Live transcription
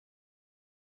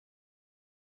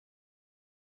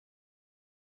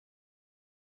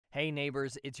Hey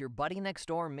neighbors, it's your buddy next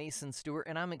door, Mason Stewart,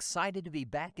 and I'm excited to be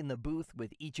back in the booth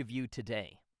with each of you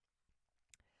today.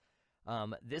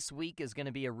 This week is going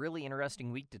to be a really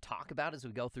interesting week to talk about as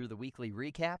we go through the weekly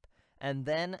recap, and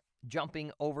then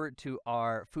jumping over to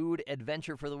our food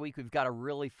adventure for the week, we've got a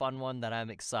really fun one that I'm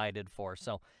excited for,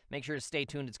 so make sure to stay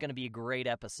tuned. It's going to be a great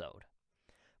episode.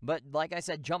 But like I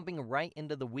said, jumping right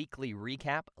into the weekly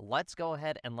recap, let's go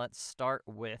ahead and let's start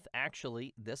with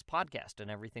actually this podcast and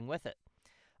everything with it.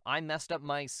 I messed up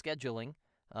my scheduling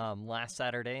last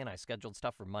Saturday, and I scheduled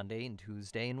stuff for Monday and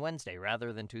Tuesday and Wednesday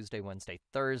rather than Tuesday, Wednesday,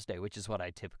 Thursday, which is what I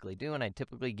typically do, and I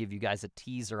typically give you guys a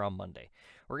teaser on Monday.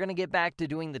 We're going to get back to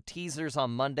doing the teasers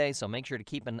on Monday, so make sure to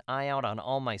keep an eye out on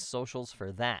all my socials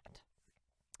for that.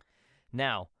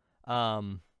 Now,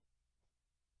 the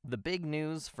big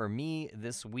news for me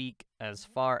this week as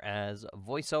far as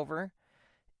voiceover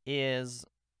is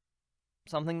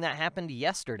something that happened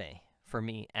yesterday for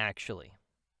me, actually.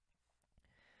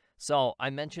 So I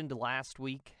mentioned last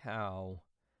week how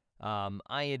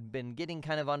I had been getting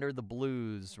kind of under the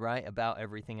blues, right, about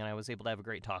everything, and I was able to have a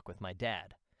great talk with my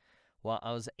dad. Well,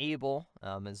 I was able,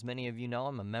 as many of you know,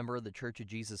 I'm a member of the Church of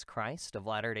Jesus Christ of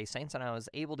Latter-day Saints, and I was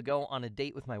able to go on a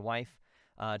date with my wife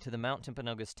to the Mount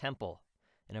Timpanogos Temple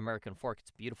in American Fork.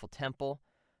 It's a beautiful temple.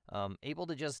 Able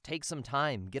to just take some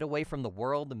time, get away from the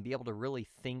world, and be able to really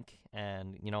think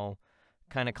and,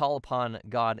 kind of call upon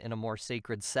God in a more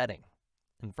sacred setting.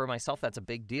 And for myself, that's a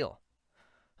big deal.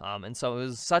 And so it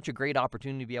was such a great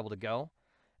opportunity to be able to go.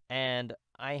 And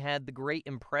I had the great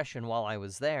impression while I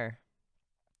was there,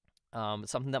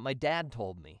 something that my dad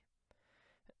told me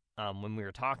when we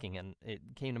were talking, and it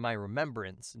came to my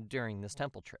remembrance during this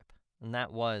temple trip. And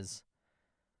that was,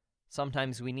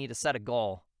 sometimes we need to set a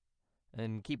goal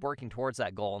and keep working towards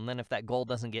that goal. And then if that goal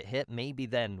doesn't get hit, maybe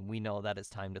then we know that it's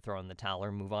time to throw in the towel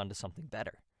or move on to something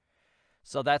better.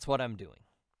 So that's what I'm doing.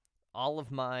 All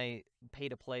of my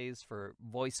pay-to-plays for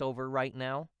voiceover right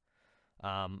now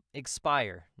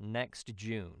expire next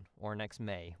June or next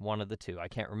May, one of the two. I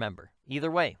can't remember. Either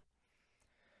way,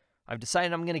 I've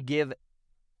decided I'm going to give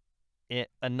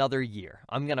it another year.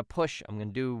 I'm going to push. I'm going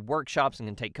to do workshops. I'm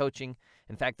going to take coaching.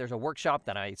 In fact, there's a workshop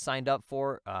that I signed up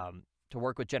for to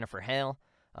work with Jennifer Hale.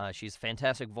 She's a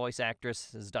fantastic voice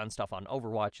actress, has done stuff on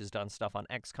Overwatch, has done stuff on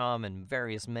XCOM and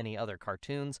various many other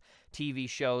cartoons, TV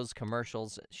shows,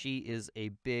 commercials. She is a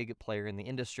big player in the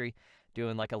industry,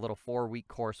 doing like a little 4-week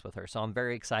course with her, so I'm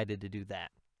very excited to do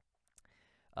that.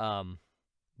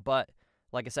 But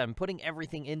like I said, I'm putting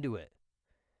everything into it.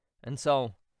 And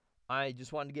so I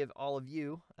just wanted to give all of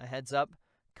you a heads up.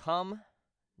 Come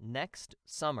next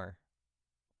summer,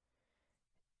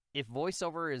 if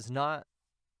voiceover is not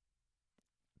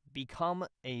become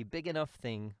a big enough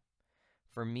thing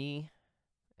for me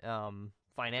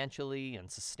financially and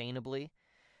sustainably,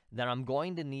 then I'm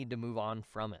going to need to move on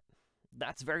from it.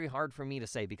 That's very hard for me to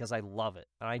say because I love it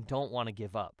and I don't want to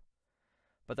give up.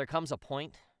 But there comes a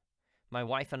point, my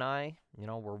wife and I,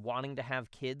 we're wanting to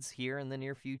have kids here in the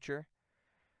near future.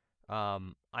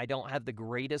 I don't have the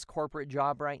greatest corporate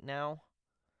job right now.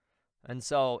 And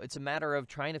so it's a matter of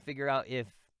trying to figure out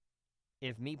if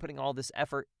me putting all this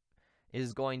effort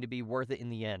is going to be worth it in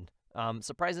the end.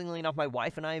 Surprisingly enough, my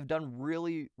wife and I have done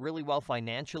really, really well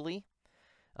financially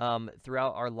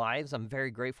throughout our lives. I'm very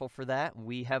grateful for that.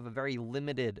 We have a very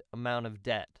limited amount of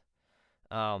debt.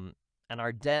 And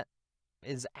our debt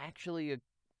is actually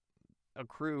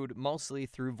accrued mostly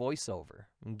through voiceover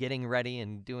and getting ready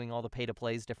and doing all the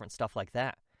pay-to-plays, different stuff like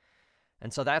that.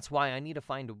 And so that's why I need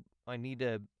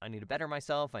to better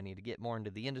myself. I need to get more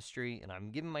into the industry, and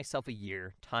I'm giving myself a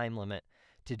year time limit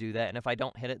to do that. And if I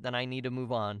don't hit it, then I need to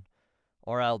move on,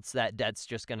 or else that debt's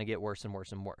just going to get worse and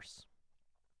worse and worse.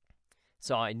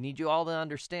 So I need you all to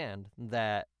understand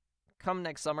that come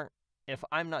next summer, if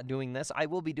I'm not doing this, I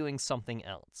will be doing something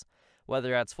else.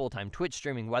 Whether that's full-time Twitch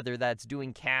streaming, whether that's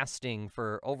doing casting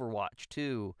for Overwatch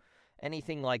 2,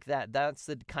 anything like that. That's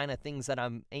the kind of things that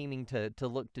I'm aiming to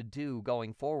look to do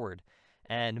going forward.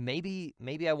 And maybe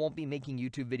I won't be making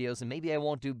YouTube videos, and maybe I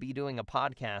won't be doing a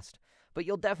podcast, but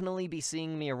you'll definitely be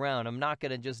seeing me around. I'm not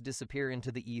going to just disappear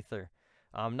into the ether.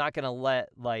 I'm not going to let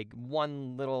like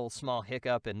one little small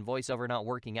hiccup and voiceover not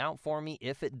working out for me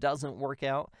if it doesn't work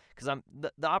out, because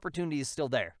the opportunity is still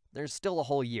there. There's still a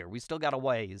whole year. We still got a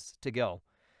ways to go.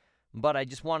 But I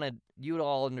just wanted you to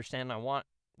all understand. I want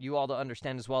you all to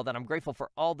understand as well that I'm grateful for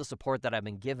all the support that I've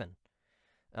been given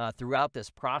throughout this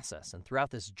process and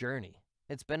throughout this journey.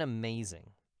 It's been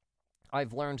amazing.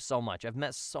 I've learned so much. I've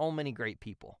met so many great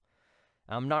people.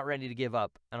 I'm not ready to give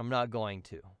up, and I'm not going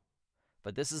to.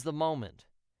 But this is the moment,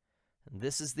 and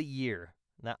this is the year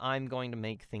that I'm going to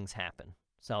make things happen.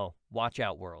 So watch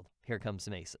out, world. Here comes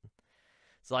Mason.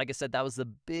 So like I said, that was the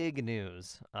big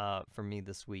news for me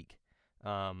this week.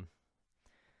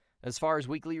 As far as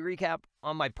weekly recap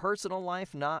on my personal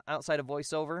life, not outside of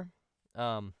voiceover,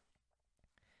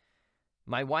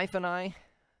 my wife and I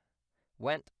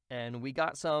went and we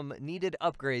got some needed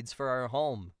upgrades for our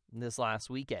home this last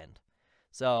weekend.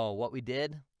 So what we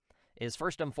did is,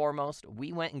 first and foremost,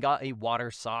 we went and got a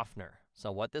water softener.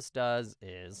 So what this does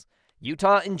is,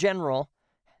 Utah in general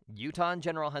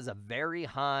has a very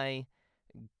high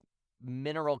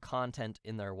mineral content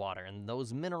in their water, and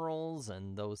those minerals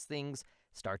and those things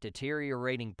start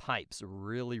deteriorating pipes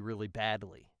really, really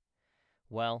badly.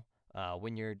 Well,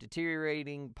 when you're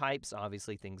deteriorating pipes,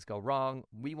 obviously things go wrong.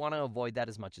 We want to avoid that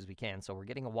as much as we can, so we're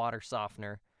getting a water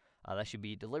softener. That should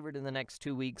be delivered in the next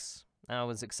 2 weeks. That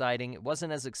was exciting. It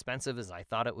wasn't as expensive as I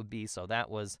thought it would be, so that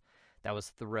was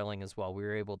thrilling as well. We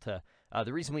were able to,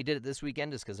 the reason we did it this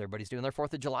weekend is because everybody's doing their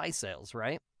 4th of July sales,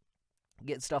 right?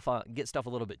 Get stuff a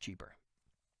little bit cheaper.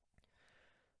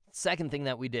 Second thing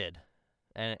that we did,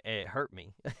 and it hurt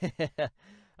me,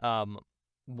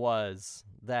 was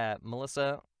that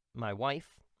Melissa, my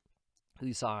wife, who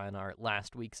you saw in our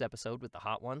last week's episode with the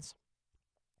hot ones,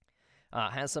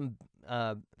 has some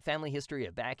family history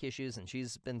of back issues, and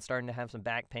she's been starting to have some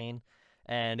back pain.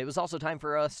 And it was also time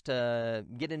for us to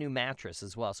get a new mattress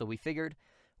as well. So we figured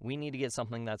we need to get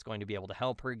something that's going to be able to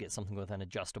help her, get something with an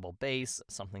adjustable base,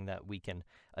 something that we can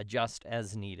adjust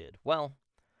as needed. Well,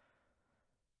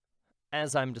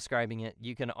 as I'm describing it,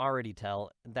 you can already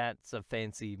tell that's a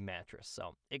fancy mattress.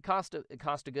 So it cost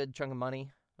a good chunk of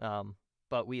money,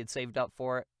 but we had saved up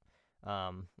for it.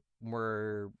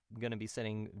 We're going to be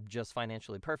sitting just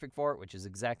financially perfect for it, which is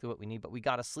exactly what we need. But we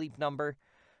got a Sleep Number.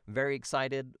 Very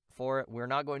excited for it. We're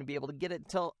not going to be able to get it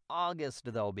till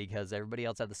August, though, because everybody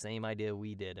else had the same idea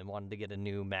we did and wanted to get a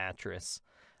new mattress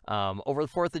over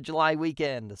the 4th of July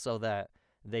weekend so that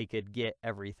they could get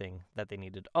everything that they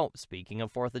needed. Oh, speaking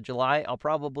of 4th of July, I'll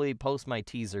probably post my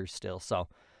teaser still, so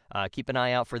keep an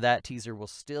eye out for that. Teaser will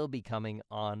still be coming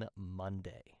on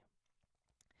Monday.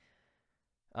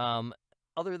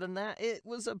 Other than that, it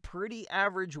was a pretty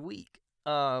average week.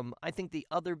 I think the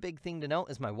other big thing to note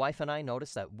is my wife and I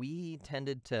noticed that we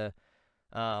tended to,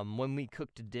 when we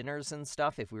cooked dinners and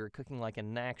stuff, if we were cooking like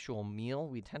an actual meal,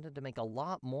 we tended to make a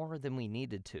lot more than we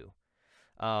needed to.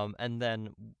 And then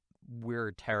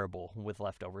we're terrible with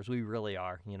leftovers. We really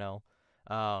are, you know.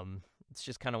 It's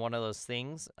just kind of one of those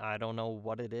things. I don't know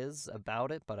what it is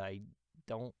about it, but I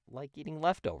don't like eating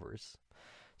leftovers.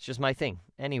 It's just my thing.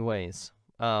 Anyways.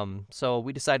 So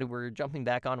we decided we're jumping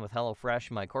back on with HelloFresh.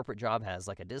 My corporate job has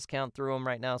like a discount through them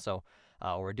right now, so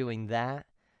we're doing that.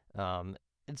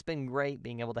 It's been great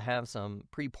being able to have some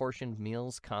pre-portioned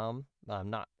meals come.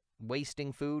 Not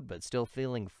wasting food, but still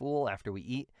feeling full after we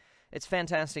eat. It's a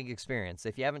fantastic experience.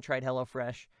 If you haven't tried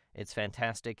HelloFresh, it's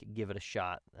fantastic. Give it a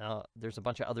shot. There's a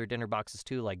bunch of other dinner boxes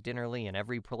too, like Dinnerly and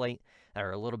Every Plate, that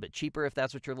are a little bit cheaper if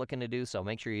that's what you're looking to do, so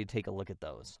make sure you take a look at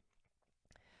those.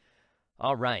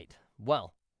 All right.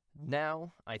 Well,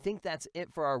 now I think that's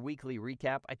it for our weekly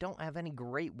recap. I don't have any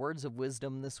great words of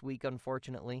wisdom this week,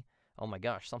 unfortunately. Oh my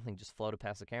gosh, something just floated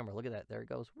past the camera. Look at that. There it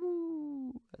goes.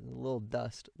 Woo! A little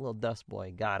dust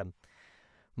boy. Got him.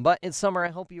 But it's summer. I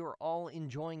hope you are all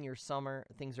enjoying your summer.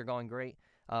 Things are going great.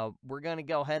 We're going to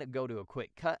go ahead and go to a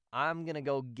quick cut. I'm going to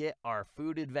go get our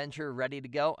food adventure ready to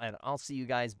go, and I'll see you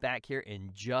guys back here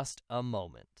in just a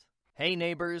moment. Hey,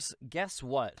 neighbors, guess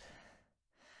what?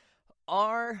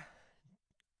 Our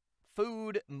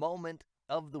food moment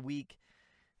of the week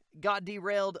got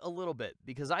derailed a little bit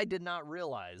because I did not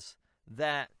realize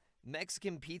that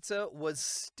Mexican pizza was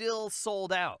still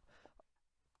sold out.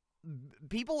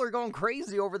 People are going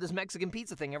crazy over this Mexican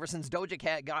pizza thing ever since Doja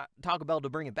Cat got Taco Bell to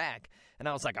bring it back. And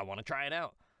I was like, I want to try it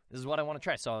out. This is what I want to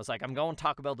try. So I was like, I'm going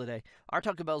Taco Bell today. Our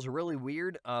Taco Bells are really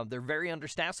weird. They're very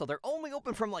understaffed, so they're only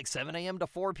open from like 7 a.m. to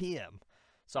 4 p.m.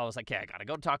 So I was like, okay, I got to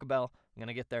go to Taco Bell. I'm going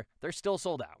to get there. They're still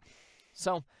sold out.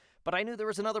 So, but I knew there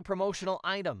was another promotional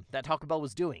item that Taco Bell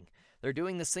was doing. They're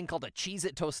doing this thing called a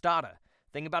Cheez-It Tostada.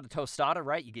 Thing about a tostada,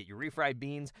 right? You get your refried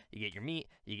beans, you get your meat,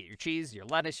 you get your cheese, your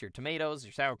lettuce, your tomatoes,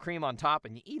 your sour cream on top,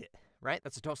 and you eat it, right?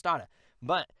 That's a tostada.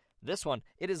 But this one,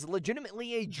 it is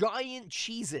legitimately a giant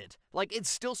Cheez-It. Like, it's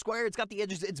still square, it's got the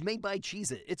edges, it's made by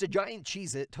Cheez-It. It's a giant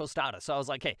Cheez-It tostada. So I was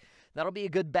like, hey, that'll be a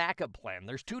good backup plan.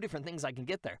 There's 2 different things I can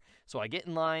get there. So I get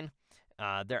in line,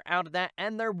 they're out of that,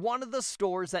 and they're one of the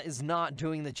stores that is not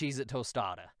doing the Cheez-It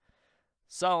tostada.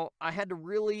 So I had to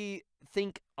really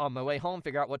think on my way home,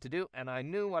 figure out what to do, and I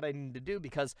knew what I needed to do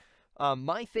because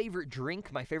my favorite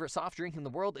drink, my favorite soft drink in the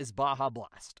world is Baja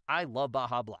Blast. I love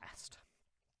Baja Blast.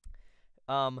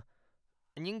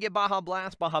 And And you can get Baja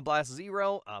Blast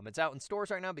Zero. It's out in stores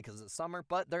right now because it's summer,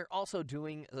 but they're also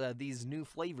doing these new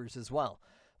flavors as well.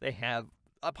 They have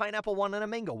a pineapple one and a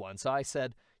mango one. So I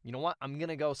said, you know what? I'm going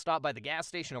to go stop by the gas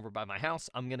station over by my house.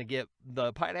 I'm going to get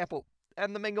the pineapple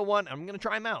and the mango one. I'm going to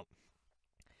try them out.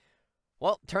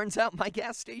 Well, turns out my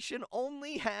gas station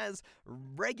only has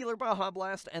regular Baja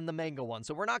Blast and the mango one.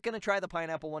 So we're not going to try the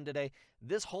pineapple one today.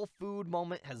 This whole food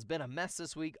moment has been a mess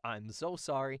this week. I'm so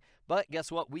sorry. But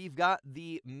guess what? We've got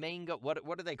the mango.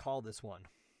 What do they call this one?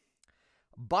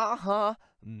 Baja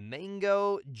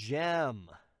Mango Gem.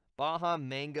 Baja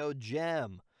Mango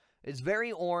Gem. It's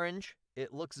very orange.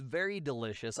 It looks very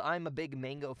delicious. I'm a big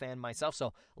mango fan myself.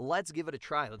 So let's give it a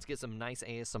try. Let's get some nice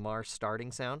ASMR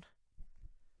starting sound.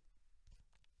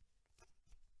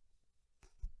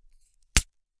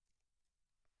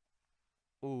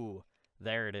 Ooh,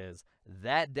 there it is.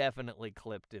 That definitely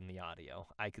clipped in the audio.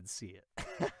 I could see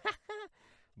it.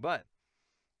 But,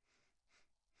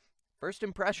 first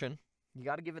impression, you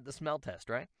got to give it the smell test,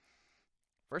 right?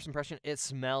 First impression, it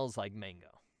smells like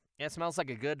mango. It smells like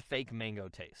a good fake mango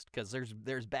taste, because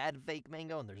there's bad fake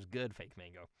mango and there's good fake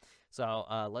mango. So,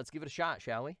 let's give it a shot,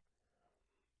 shall we?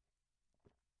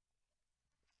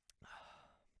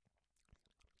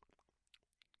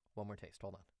 One more taste.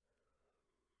 Hold on.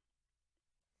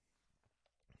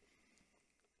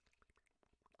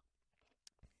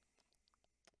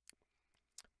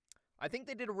 I think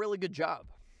they did a really good job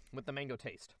with the mango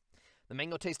taste. The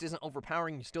mango taste isn't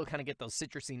overpowering. You still kind of get those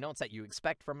citrusy notes that you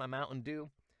expect from a Mountain Dew.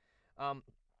 I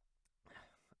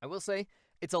will say,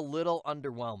 it's a little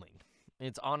underwhelming.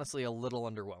 It's honestly a little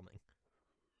underwhelming.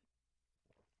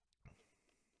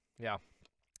 Yeah,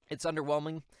 it's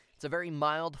underwhelming. It's a very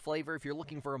mild flavor. If you're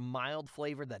looking for a mild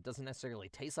flavor that doesn't necessarily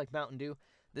taste like Mountain Dew,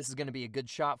 this is going to be a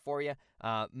good shot for you.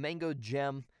 Mango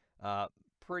Gem,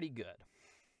 pretty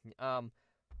good.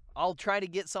 I'll try to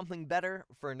get something better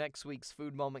for next week's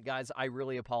food moment, guys. I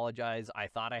really apologize. I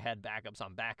thought I had backups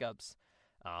on backups,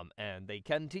 and they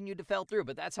continue to fall through,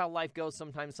 but that's how life goes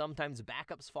sometimes. Sometimes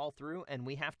backups fall through, and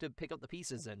we have to pick up the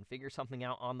pieces and figure something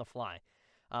out on the fly.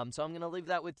 So I'm going to leave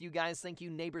that with you guys. Thank you,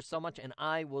 neighbors, so much, and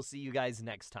I will see you guys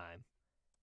next time.